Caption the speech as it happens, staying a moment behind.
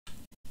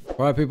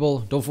Alright people,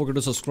 don't forget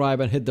to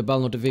subscribe and hit the bell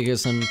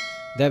notification.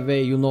 That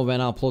way you'll know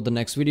when I upload the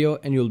next video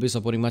and you'll be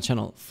supporting my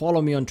channel.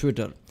 Follow me on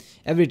Twitter.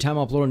 Every time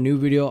I upload a new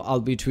video, I'll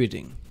be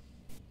tweeting.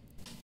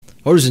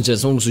 Ladies and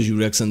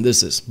gentlemen, and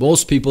this is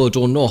most people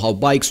don't know how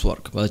bikes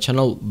work. Well, the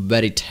channel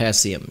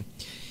Veritasium.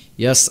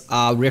 Yes,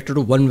 I reacted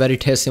to one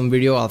Veritasium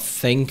video, I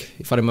think,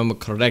 if I remember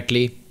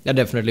correctly. I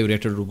definitely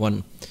reacted to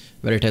one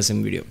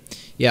Veritasium video.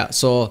 Yeah,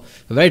 so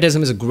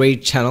Veritasium is a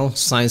great channel,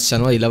 science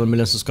channel, 11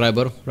 million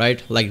subscriber,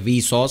 right? Like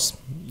Vsauce,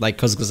 like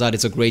Kazgazar,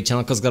 it's a great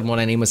channel. Kazgazar more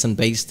animation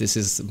based. This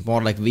is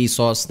more like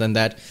Vsauce than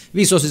that.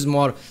 Vsauce is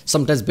more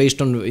sometimes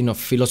based on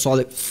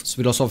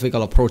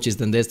philosophical approaches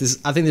than this.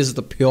 I think this is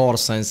the pure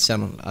science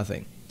channel, I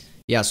think.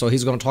 Yeah, so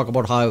he's gonna talk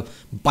about how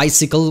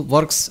bicycle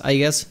works, I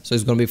guess. So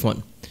it's gonna be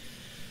fun.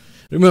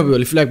 Remember,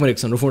 if you like my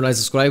reaction, don't forget to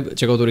subscribe.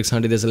 Check out the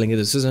reaction. There's a link in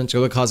the description.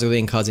 Check out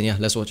the yeah,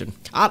 let's watch it.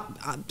 I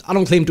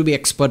don't claim to be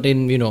expert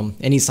in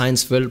any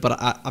science field, but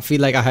I feel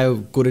like I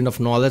have good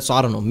enough knowledge. So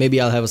I don't know. Maybe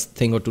I'll have a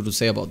thing or two to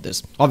say about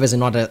this. Obviously,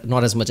 not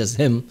as much as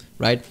him,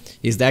 right?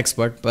 He's the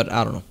expert, but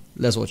I don't know.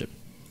 Let's watch it.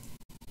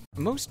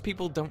 Most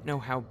people don't know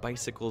how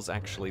bicycles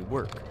actually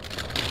work.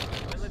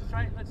 Let's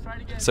try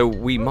it again. So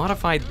we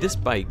modified this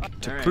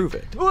bike to prove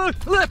it.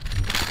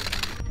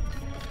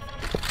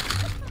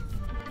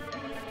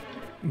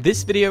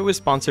 This video is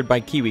sponsored by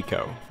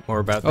KiwiCo. More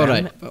about that.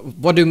 Alright,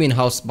 what do you mean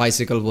how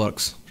bicycle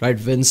works? Right,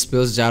 wind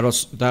spills,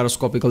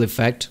 gyroscopical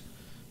effect,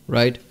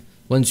 right?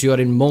 Once you are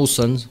in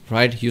motion,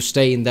 right, you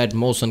stay in that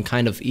motion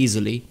kind of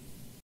easily.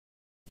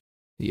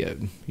 Yeah,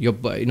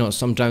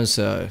 sometimes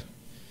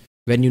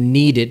when you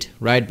need it,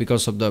 right,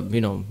 because of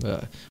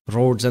the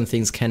roads and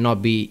things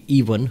cannot be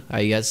even,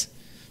 I guess.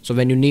 So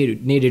when you need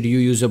it, you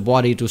use your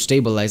body to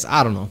stabilize.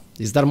 I don't know.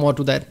 Is there more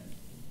to that?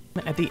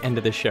 At the end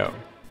of the show.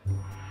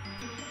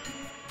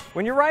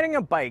 When you're riding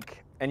a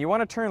bike and you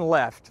want to turn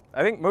left,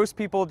 I think most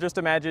people just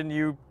imagine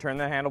you turn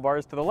the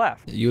handlebars to the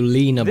left. You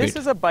lean a bit. This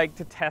is a bike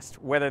to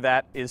test whether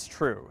that is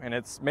true, and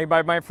it's made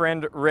by my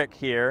friend Rick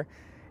here.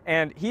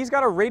 And he's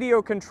got a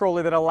radio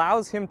controller that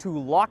allows him to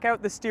lock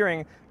out the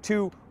steering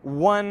to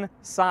one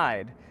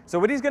side. So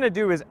what he's going to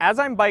do is, as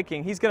I'm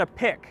biking, he's going to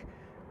pick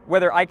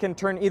whether I can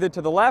turn either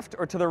to the left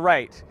or to the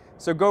right.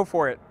 So go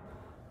for it.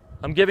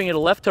 I'm giving it a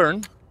left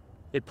turn.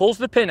 It pulls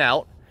the pin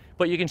out,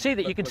 but you can see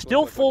that you can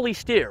still fully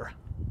steer.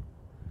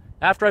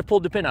 After I've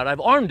pulled the pin out, I've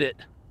armed it.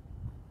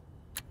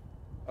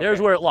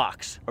 There's where it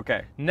locks.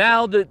 Okay.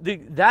 Now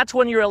that's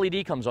when your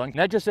LED comes on.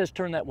 That just says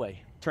turn that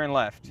way. Turn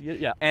left.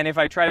 Yeah. And if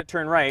I try to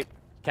turn right,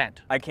 can't.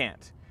 I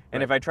can't.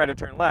 And if I try to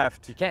turn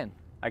left, you can.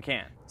 I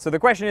can. So the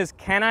question is,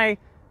 can I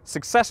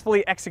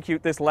successfully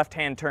execute this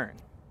left-hand turn?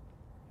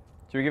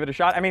 Should we give it a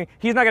shot? I mean,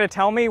 he's not going to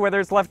tell me whether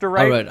it's left or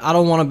right. All right. I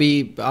don't want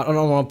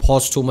to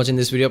pause too much in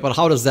this video, but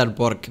how does that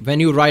work?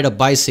 When you ride a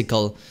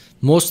bicycle,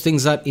 most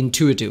things are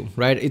intuitive,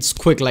 right? It's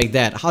quick like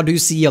that. How do you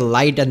see a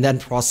light and then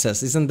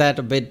process? Isn't that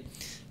a bit,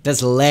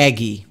 that's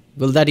laggy?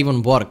 Will that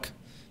even work?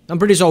 I'm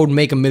pretty sure I would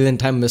make a million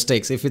time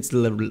mistakes. If it's,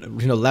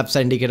 left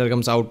side indicator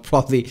comes out,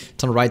 probably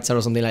turn right side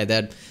or something like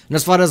that. And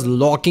as far as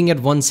locking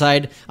at one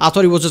side, I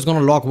thought it was just going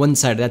to lock one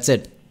side. That's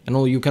it.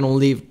 You can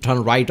only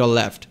turn right or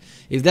left.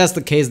 If that's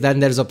the case,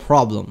 then there's a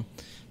problem.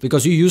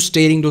 Because you use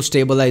steering to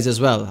stabilize as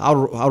well. I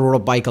rode a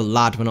bike a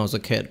lot when I was a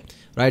kid.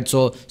 Right,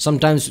 so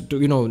sometimes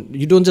you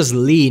don't just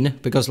lean,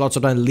 because lots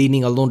of times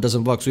leaning alone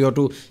doesn't work. So you have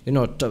to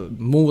to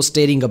move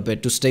steering a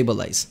bit to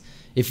stabilize.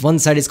 If one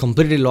side is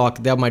completely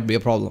locked, there might be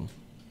a problem.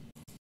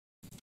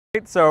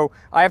 So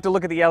I have to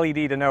look at the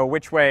LED to know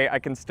which way I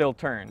can still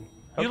turn.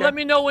 You let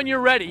me know when you're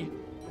ready.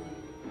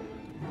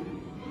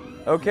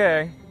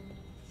 Okay.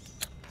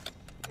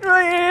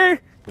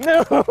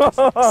 No.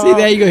 See,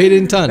 there you go. He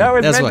didn't turn. That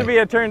was That's meant why. to be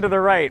a turn to the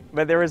right,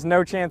 but there was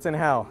no chance in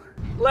hell.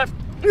 Left.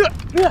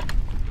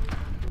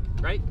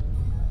 Right.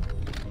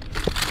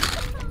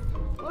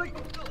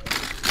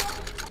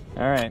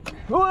 All right.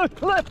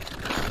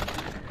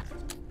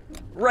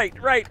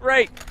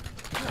 Right.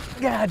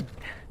 God.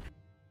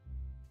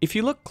 If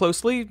you look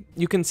closely,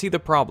 you can see the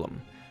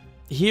problem.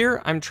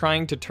 Here, I'm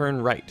trying to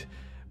turn right,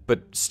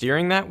 but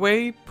steering that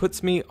way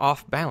puts me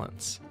off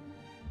balance.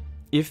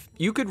 If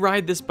you could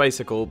ride this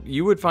bicycle,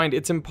 you would find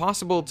it's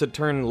impossible to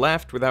turn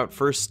left without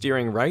first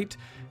steering right,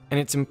 and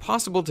it's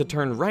impossible to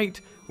turn right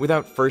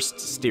without first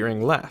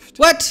steering left.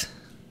 What?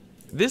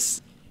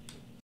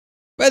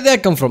 Where'd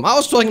that come from? I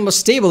was talking about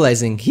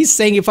stabilizing. He's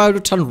saying if I were to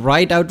turn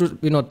right, I have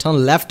to,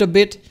 turn left a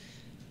bit.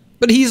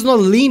 But he's not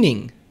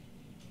leaning.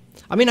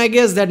 I mean, I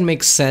guess that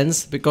makes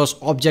sense, because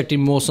object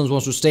in motion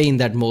wants to stay in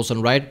that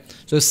motion, right?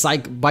 So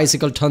if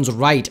bicycle turns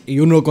right,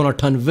 you're not gonna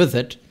turn with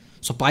it.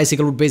 So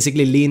bicycle would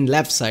basically lean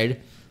left side.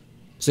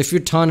 So if you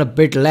turn a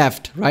bit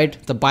left, right,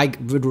 the bike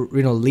would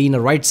lean a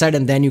right side,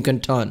 and then you can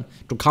turn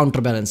to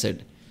counterbalance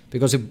it.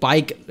 Because if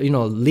bike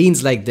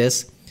leans like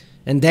this,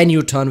 and then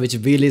you turn, which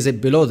wheel is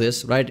it below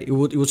this, right, it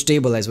would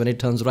stabilize when it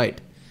turns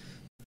right.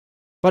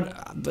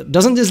 But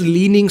doesn't this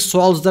leaning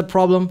solve that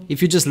problem?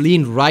 If you just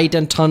lean right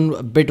and turn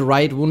a bit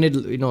right, wouldn't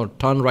it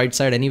turn right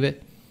side anyway?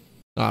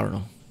 I don't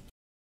know.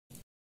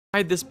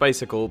 Ride this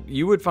bicycle,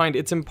 you would find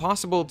it's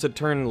impossible to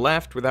turn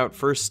left without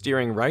first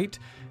steering right,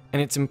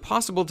 and it's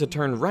impossible to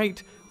turn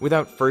right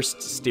without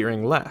first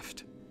steering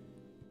left.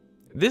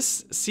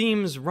 This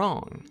seems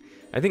wrong.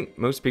 I think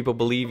most people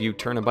believe you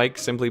turn a bike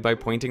simply by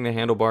pointing the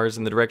handlebars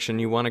in the direction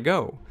you want to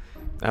go.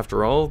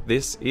 After all,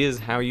 this is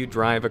how you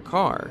drive a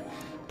car.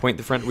 Point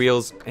the front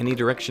wheels any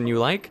direction you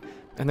like,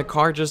 and the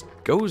car just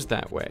goes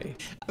that way.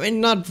 I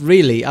mean, not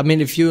really. I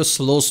mean, if you're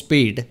slow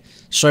speed,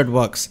 sure it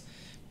works.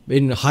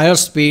 In higher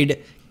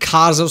speed,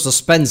 cars have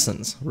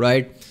suspensions,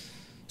 right?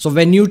 So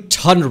when you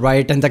turn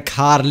right and the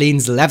car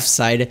leans left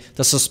side,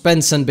 the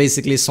suspension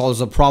basically solves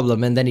the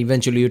problem, and then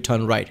eventually you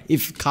turn right.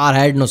 If car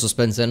had no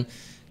suspension,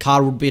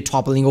 car would be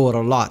toppling over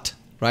a lot,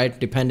 right?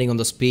 Depending on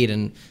the speed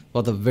and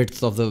what the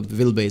width of the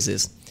wheelbase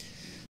is.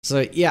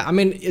 So yeah, I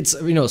mean, it's,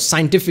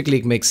 scientifically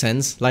it makes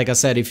sense. Like I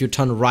said, if you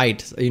turn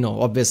right,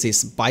 obviously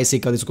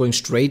bicycle is going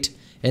straight,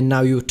 and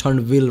now you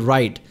turn wheel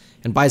right,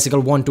 and bicycle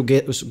want to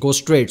go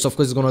straight, so of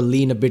course it's going to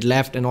lean a bit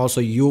left, and also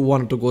you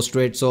want to go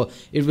straight, so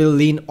it will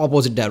lean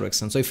opposite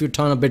direction. So if you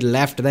turn a bit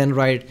left then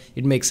right,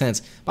 it makes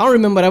sense. But I don't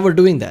remember ever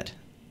doing that.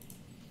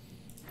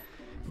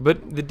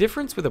 But the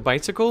difference with a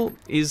bicycle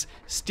is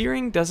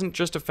steering doesn't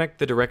just affect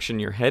the direction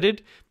you're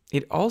headed,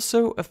 it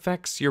also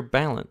affects your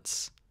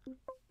balance.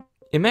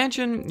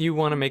 Imagine you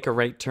want to make a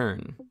right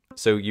turn,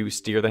 so you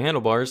steer the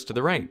handlebars to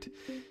the right.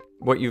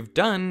 What you've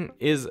done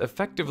is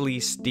effectively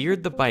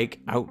steered the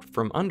bike out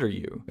from under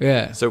you.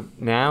 Yeah. So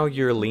now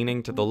you're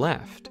leaning to the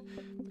left,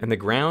 and the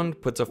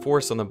ground puts a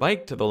force on the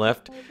bike to the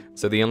left,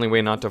 so the only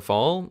way not to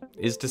fall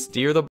is to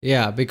steer the...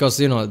 Yeah, because,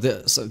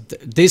 this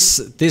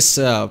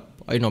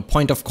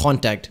point of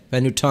contact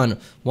when you turn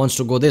wants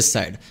to go this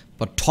side,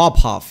 but top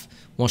half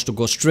wants to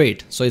go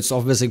straight, so it's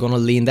obviously going to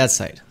lean that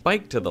side.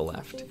 Bike to the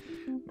left.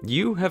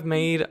 You have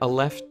made a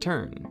left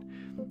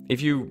turn.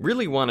 If you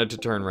really wanted to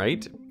turn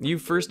right, you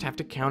first have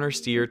to counter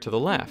steer to the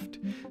left,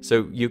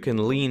 so you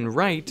can lean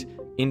right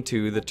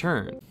into the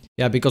turn.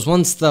 Yeah, because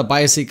once the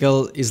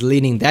bicycle is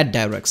leaning that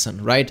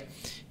direction, right,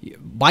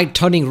 by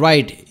turning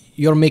right,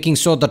 you're making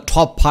sure the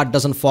top part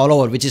doesn't fall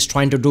over, which is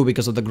trying to do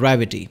because of the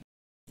gravity.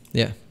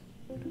 Yeah.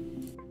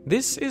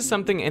 This is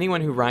something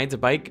anyone who rides a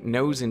bike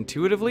knows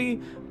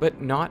intuitively,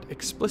 but not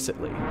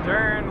explicitly.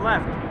 Turn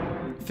left.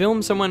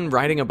 Film someone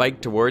riding a bike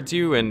towards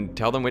you and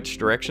tell them which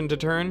direction to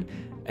turn,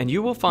 and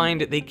you will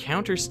find they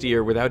counter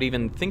steer without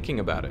even thinking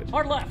about it.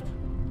 Hard left.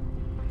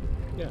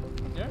 Yeah,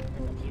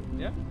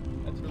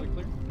 that's really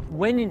clear.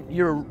 When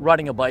you're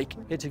riding a bike,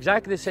 it's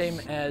exactly the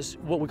same as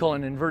what we call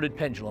an inverted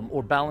pendulum,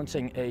 or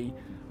balancing a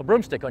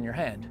broomstick on your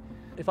hand.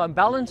 If I'm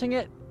balancing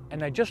it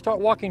and I just start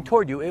walking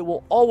toward you, it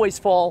will always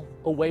fall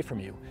away from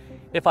you.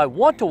 If I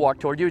want to walk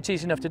toward you, it's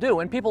easy enough to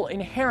do, and people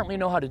inherently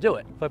know how to do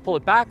it. If I pull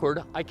it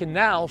backward, I can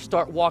now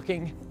start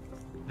walking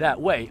that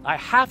way. I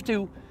have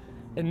to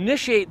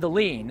initiate the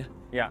lean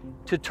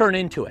to turn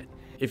into it.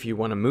 If you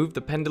want to move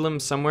the pendulum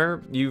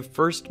somewhere, you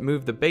first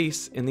move the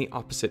base in the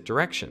opposite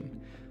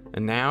direction.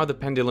 And now the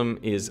pendulum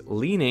is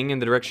leaning in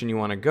the direction you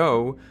want to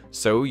go,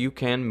 so you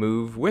can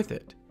move with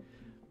it.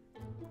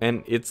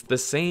 And it's the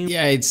same...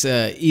 Yeah, it's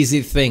an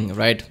easy thing,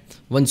 right?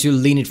 Once you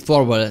lean it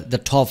forward, the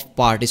top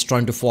part is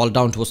trying to fall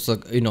down towards the,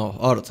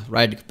 earth,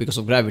 right? Because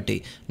of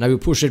gravity. Now you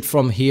push it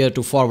from here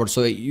to forward,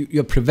 so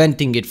you're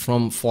preventing it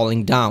from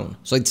falling down,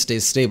 so it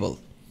stays stable.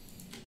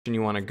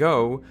 You want to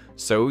go,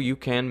 so you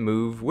can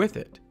move with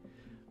it.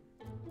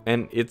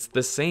 And it's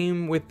the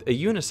same with a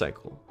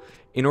unicycle.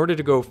 In order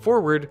to go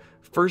forward,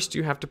 first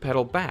you have to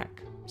pedal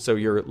back. So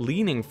you're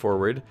leaning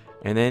forward,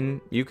 and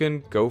then you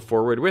can go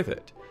forward with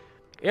it.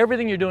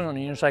 Everything you're doing on a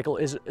unicycle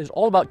is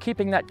all about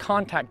keeping that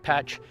contact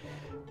patch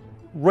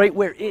right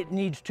where it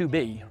needs to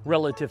be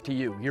relative to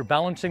you. You're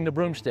balancing the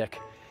broomstick.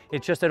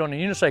 It's just that on a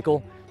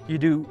unicycle, you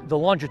do the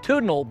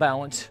longitudinal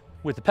balance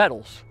with the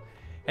pedals,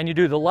 and you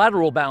do the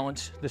lateral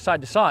balance, the side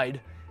to side,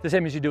 the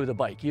same as you do with a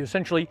bike. You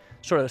essentially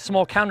sort of a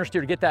small counter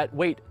steer to get that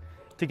weight,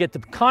 to get the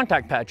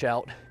contact patch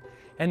out,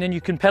 and then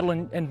you can pedal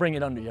and bring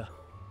it under you.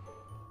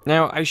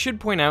 Now, I should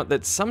point out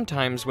that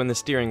sometimes when the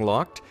steering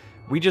locked,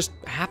 we just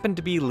happen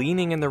to be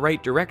leaning in the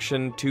right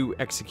direction to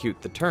execute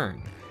the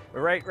turn.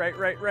 Right. Oh,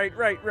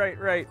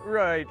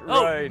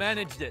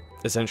 managed it.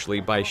 Essentially,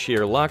 by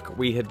sheer luck,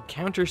 we had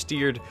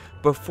counter-steered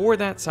before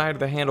that side of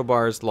the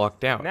handlebars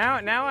locked out.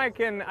 Now I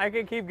can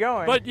keep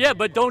going.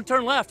 But don't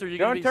turn left or you're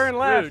gonna be Don't turn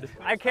left. screwed.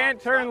 I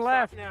can't turn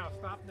left.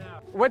 Stop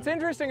now. What's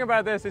interesting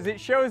about this is it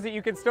shows that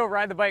you can still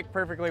ride the bike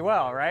perfectly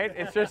well, right?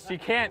 It's just you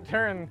can't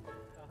turn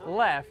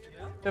left.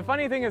 The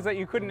funny thing is that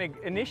you couldn't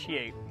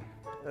initiate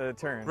the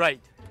turn.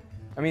 Right.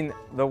 I mean,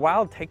 the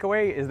wild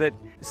takeaway is that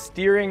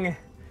steering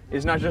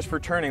is not just for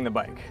turning the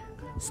bike.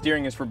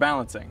 Steering is for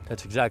balancing.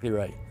 That's exactly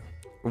right.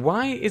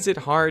 Why is it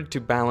hard to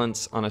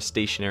balance on a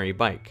stationary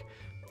bike?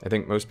 I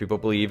think most people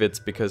believe it's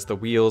because the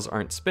wheels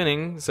aren't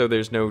spinning, so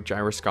there's no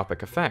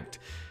gyroscopic effect.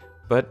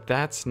 But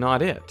that's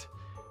not it.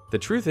 The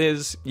truth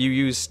is, you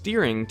use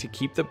steering to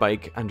keep the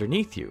bike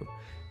underneath you.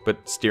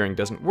 But steering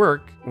doesn't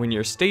work when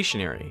you're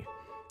stationary.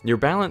 Your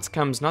balance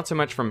comes not so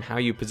much from how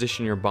you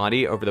position your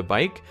body over the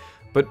bike,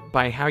 but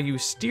by how you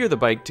steer the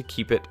bike to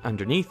keep it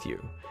underneath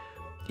you.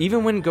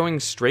 Even when going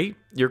straight,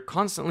 you're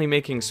constantly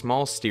making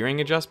small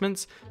steering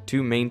adjustments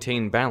to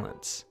maintain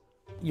balance.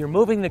 You're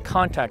moving the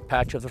contact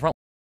patch of the front.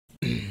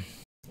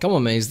 Come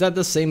on, man, is that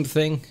the same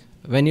thing?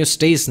 When you're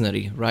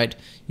stationary, right?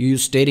 You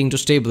use steering to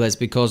stabilize,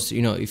 because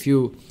if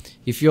you're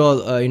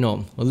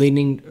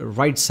leaning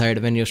right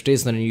side when you're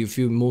stationary, if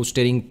you move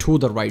steering to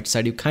the right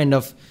side, you kind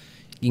of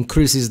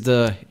increases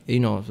the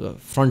the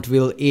front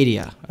wheel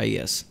area, I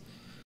guess,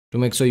 to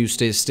make sure you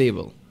stay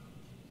stable.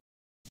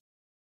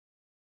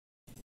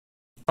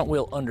 Front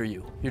wheel under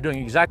you. You're doing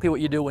exactly what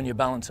you do when you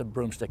balance a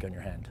broomstick on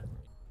your hand.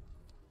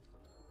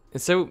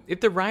 And so, if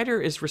the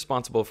rider is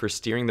responsible for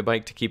steering the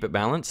bike to keep it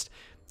balanced,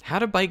 how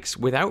do bikes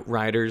without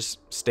riders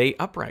stay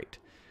upright?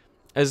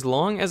 As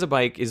long as a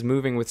bike is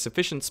moving with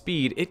sufficient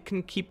speed, it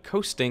can keep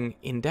coasting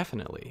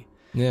indefinitely.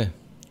 Yeah.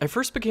 I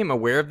first became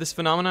aware of this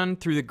phenomenon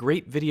through the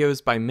great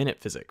videos by Minute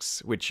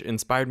Physics, which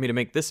inspired me to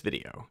make this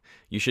video.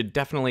 You should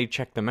definitely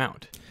check them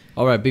out.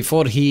 Alright,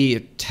 before he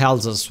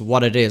tells us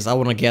what it is, I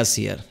want to guess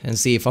here and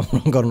see if I'm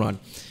wrong or not.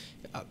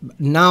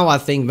 Now I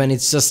think when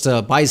it's just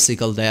a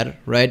bicycle there,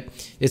 right,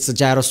 it's a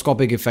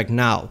gyroscopic effect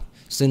now.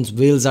 Since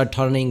wheels are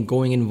turning,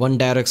 going in one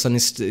direction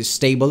is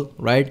stable,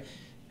 right?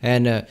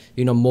 And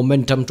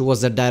momentum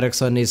towards that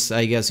direction is,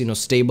 I guess,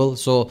 stable.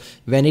 So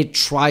when it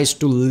tries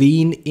to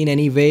lean in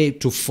any way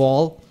to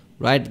fall,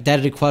 right,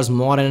 that requires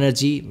more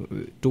energy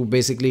to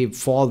basically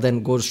fall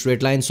than go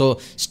straight line. So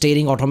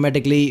steering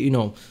automatically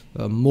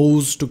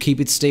moves to keep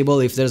it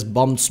stable. If there's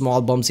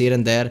small bumps here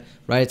and there,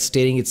 right,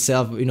 steering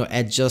itself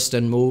adjust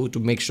and move to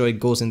make sure it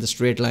goes in the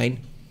straight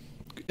line.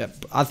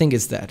 I think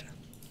it's that.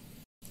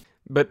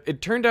 But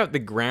it turned out the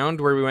ground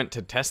where we went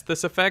to test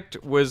this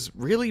effect was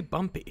really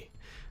bumpy.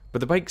 But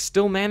the bike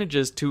still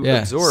manages to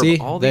absorb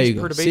all these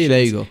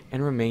perturbations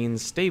and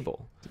remains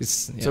stable.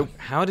 So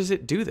how does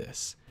it do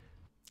this?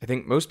 I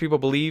think most people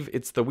believe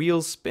it's the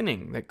wheels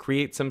spinning that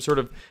create some sort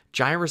of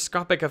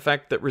gyroscopic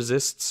effect that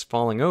resists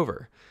falling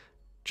over.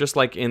 Just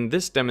like in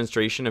this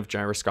demonstration of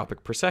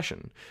gyroscopic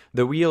precession,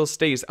 the wheel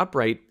stays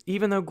upright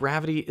even though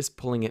gravity is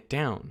pulling it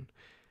down.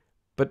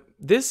 But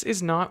this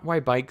is not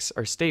why bikes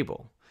are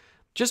stable.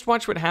 Just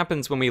watch what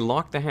happens when we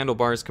lock the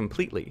handlebars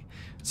completely,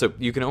 so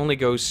you can only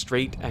go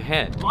straight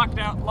ahead. Locked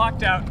out,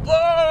 locked out.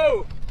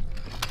 Whoa!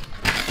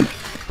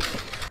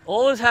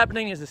 All that's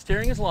happening is the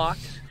steering is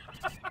locked.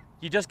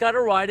 You just got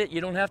to ride it. You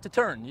don't have to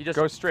turn. You just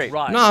go straight.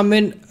 Ride. No, I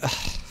mean,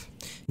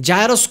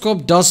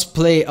 gyroscope does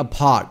play a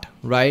part,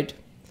 right?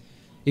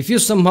 If you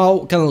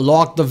somehow can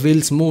lock the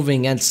wheels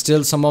moving and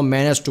still somehow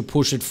manage to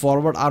push it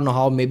forward, I don't know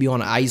how, maybe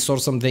on ice or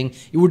something,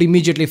 you would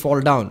immediately fall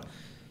down.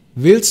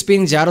 Wheel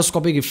spin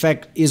gyroscopic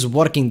effect is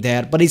working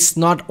there, but it's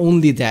not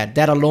only that.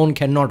 That alone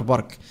cannot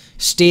work.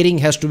 Steering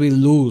has to be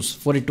loose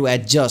for it to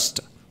adjust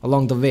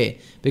along the way,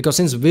 because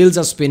since wheels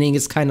are spinning,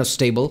 it's kind of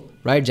stable,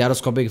 right?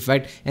 Gyroscopic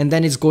effect, and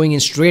then it's going in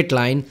straight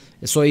line,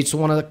 so it's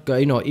want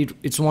to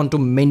it's want to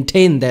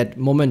maintain that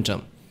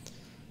momentum.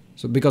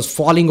 So because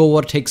falling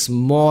over takes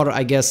more,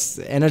 I guess,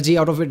 energy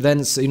out of it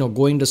than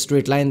going the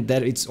straight line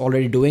that it's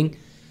already doing.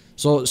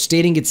 So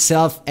steering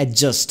itself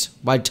adjusts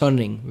by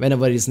turning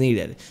whenever it's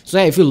needed. So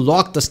yeah, if you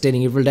lock the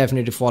steering, it will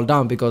definitely fall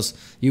down because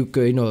you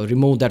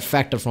remove that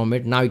factor from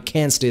it. Now it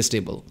can stay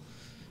stable.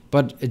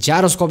 But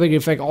gyroscopic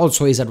effect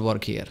also is at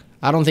work here.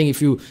 I don't think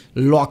if you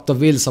lock the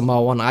wheel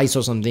somehow on ice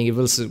or something, it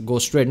will go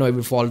straight. No, it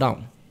will fall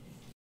down.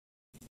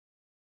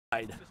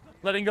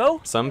 Letting go?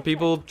 Some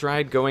people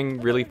tried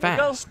going really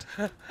fast.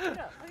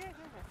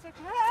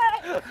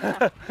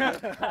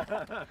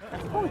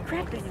 Holy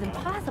crap, this is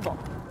impossible.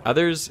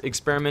 Others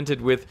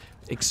experimented with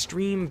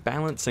extreme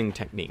balancing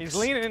techniques. He's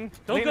leaning.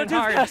 Don't leaning go too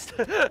hard. fast.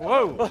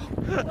 Whoa.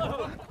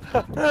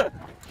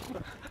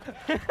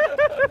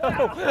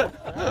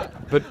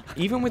 But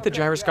even with the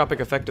gyroscopic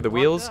effect of the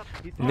wheels,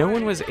 no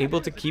one was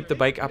able to keep the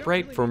bike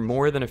upright for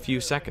more than a few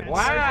seconds.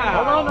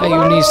 Wow.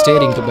 Yeah, you need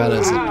steering to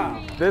balance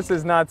it. This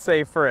is not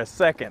safe for a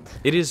second.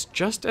 It is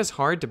just as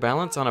hard to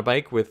balance on a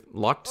bike with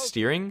locked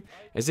steering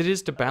as it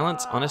is to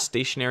balance on a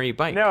stationary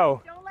bike.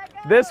 No,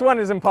 this one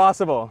is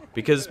impossible.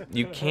 Because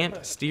you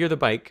can't steer the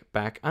bike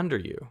back under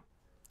you.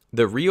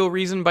 The real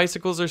reason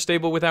bicycles are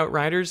stable without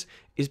riders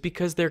is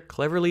because they're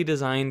cleverly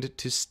designed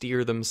to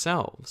steer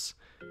themselves.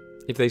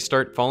 If they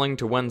start falling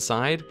to one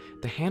side,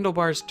 the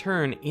handlebars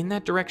turn in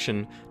that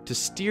direction to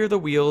steer the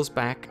wheels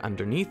back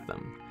underneath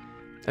them.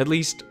 At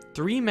least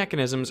 3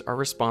 mechanisms are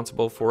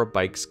responsible for a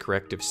bike's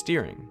corrective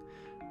steering.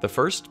 The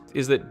first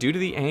is that due to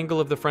the angle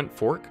of the front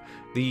fork,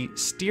 the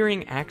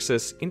steering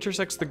axis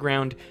intersects the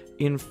ground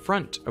in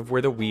front of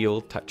where the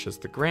wheel touches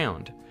the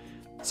ground.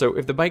 So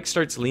if the bike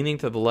starts leaning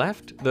to the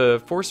left,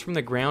 the force from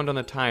the ground on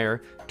the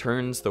tire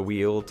turns the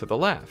wheel to the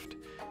left.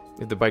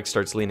 If the bike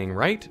starts leaning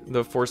right,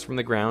 the force from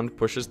the ground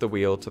pushes the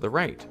wheel to the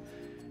right.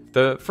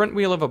 The front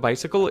wheel of a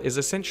bicycle is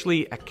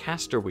essentially a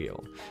caster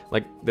wheel,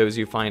 like those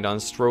you find on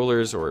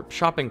strollers or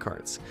shopping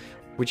carts.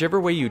 Whichever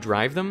way you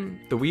drive them,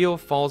 the wheel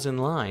falls in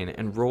line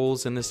and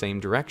rolls in the same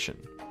direction.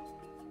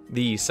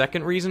 The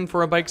second reason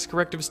for a bike's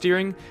corrective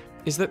steering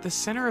is that the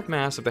center of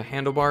mass of the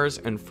handlebars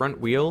and front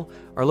wheel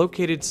are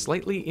located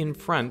slightly in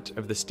front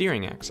of the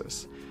steering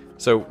axis.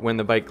 So when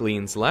the bike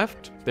leans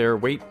left, their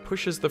weight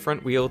pushes the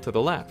front wheel to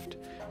the left.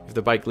 If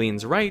the bike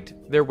leans right,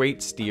 their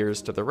weight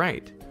steers to the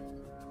right.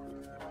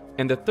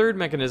 And the third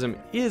mechanism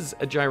is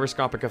a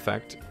gyroscopic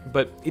effect,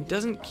 but it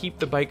doesn't keep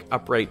the bike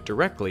upright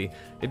directly,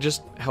 it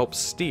just helps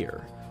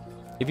steer.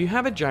 If you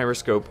have a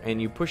gyroscope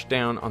and you push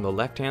down on the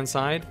left-hand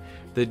side,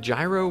 the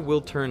gyro will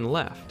turn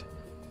left.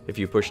 If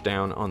you push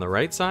down on the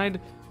right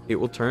side, it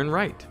will turn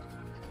right.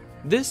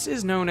 This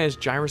is known as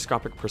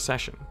gyroscopic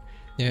precession.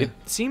 Yeah. It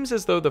seems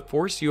as though the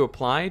force you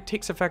apply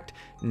takes effect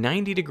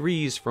 90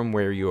 degrees from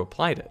where you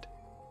applied it.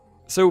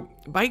 So,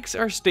 bikes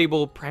are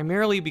stable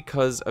primarily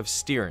because of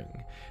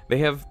steering. They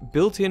have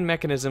built-in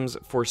mechanisms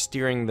for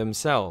steering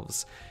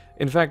themselves.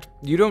 In fact,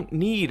 you don't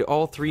need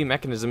all three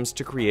mechanisms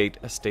to create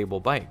a stable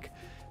bike.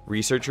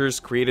 Researchers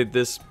created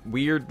this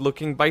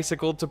weird-looking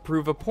bicycle to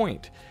prove a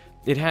point.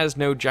 It has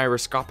no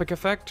gyroscopic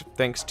effect,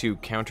 thanks to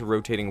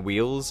counter-rotating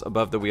wheels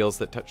above the wheels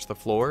that touch the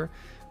floor.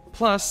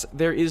 Plus,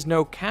 there is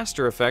no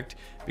caster effect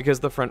because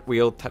the front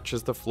wheel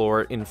touches the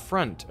floor in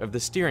front of the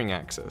steering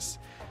axis.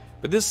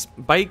 But this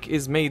bike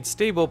is made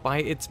stable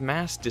by its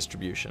mass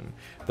distribution,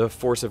 the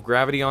force of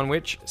gravity on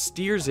which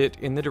steers it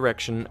in the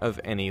direction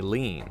of any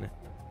lean.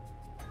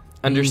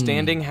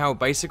 Understanding how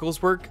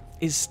bicycles work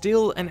is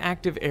still an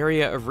active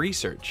area of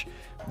research.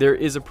 There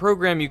is a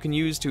program you can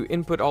use to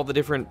input all the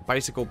different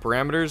bicycle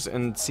parameters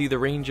and see the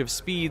range of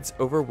speeds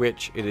over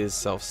which it is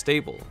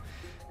self-stable.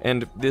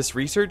 And this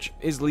research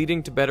is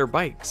leading to better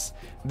bikes.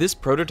 This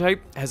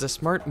prototype has a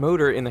smart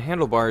motor in the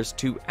handlebars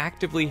to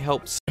actively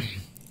help.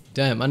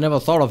 Damn, I never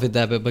thought of it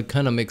that way, but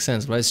kind of makes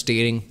sense, right?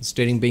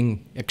 Steering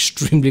being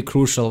extremely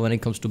crucial when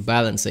it comes to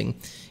balancing.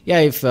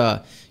 Yeah, if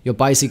your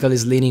bicycle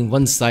is leaning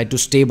one side, to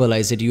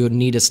stabilize it, you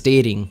need a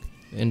steering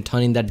and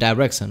turn in that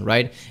direction,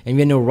 right? And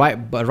when you're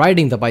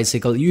riding the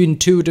bicycle, you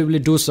intuitively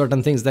do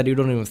certain things that you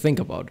don't even think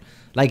about.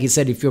 Like he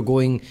said, if you're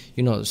going,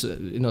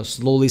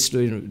 slowly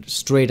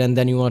straight, and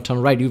then you want to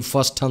turn right, you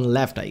first turn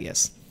left, I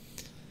guess.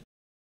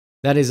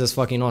 That is just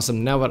fucking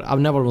awesome. I've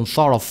never even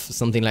thought of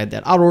something like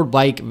that. I rode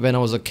bike when I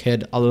was a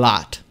kid a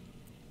lot.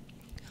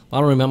 I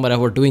don't remember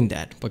ever doing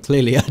that, but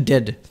clearly I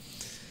did.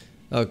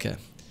 Okay.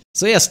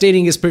 So yeah,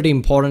 steering is pretty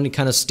important. It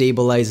kind of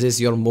stabilizes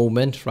your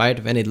movement,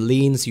 right? When it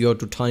leans, you have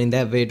to turn in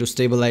that way to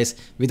stabilize.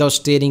 Without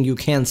steering, you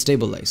can't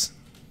stabilize.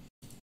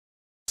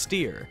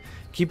 Steer,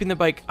 keeping the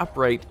bike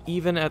upright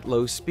even at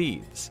low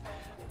speeds.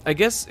 I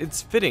guess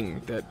it's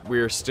fitting that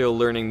we're still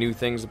learning new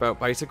things about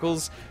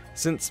bicycles,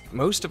 since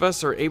most of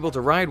us are able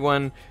to ride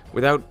one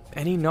without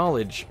any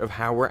knowledge of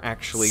how we're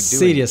actually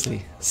doing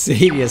it.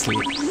 Seriously.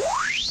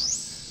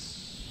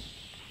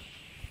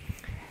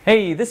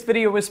 Hey, this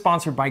video was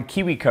sponsored by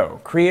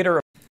KiwiCo, creator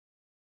of...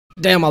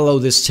 Damn, I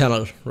love this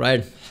channel,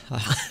 right?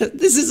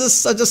 This is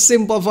such a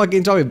simple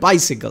fucking topic.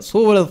 Bicycles.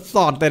 Who would have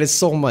thought there is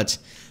so much?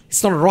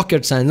 It's not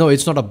rocket science. No,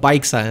 it's not a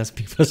bike science.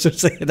 People should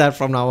say that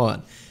from now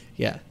on.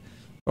 Yeah.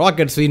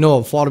 Rockets, we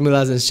know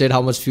formulas and shit,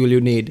 how much fuel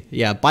you need.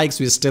 Yeah, bikes,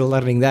 we're still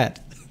learning that.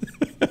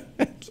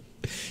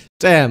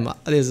 Damn,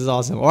 this is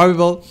awesome. Alright,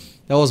 people,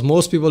 that was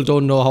most people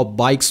don't know how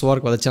bikes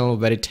work by the channel of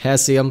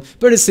Veritasium.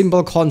 Pretty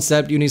simple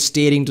concept. You need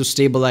steering to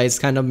stabilize.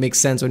 Kind of makes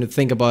sense when you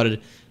think about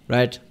it,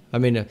 right? I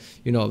mean,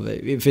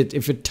 if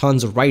it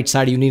turns right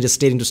side, you need a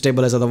steering to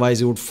stabilize. Otherwise,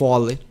 you would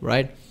fall,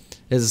 right?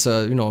 It's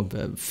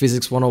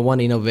physics 101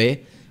 in a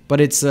way. But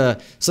it's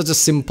such a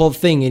simple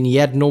thing, and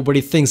yet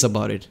nobody thinks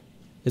about it.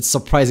 It's a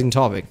surprising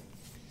topic.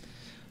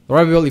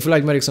 Alright, people, if you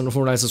like my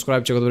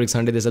subscribe, check out the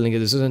Sunday, there's a link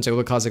in the description, check out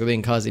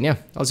the cars, and yeah,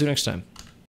 I'll see you next time.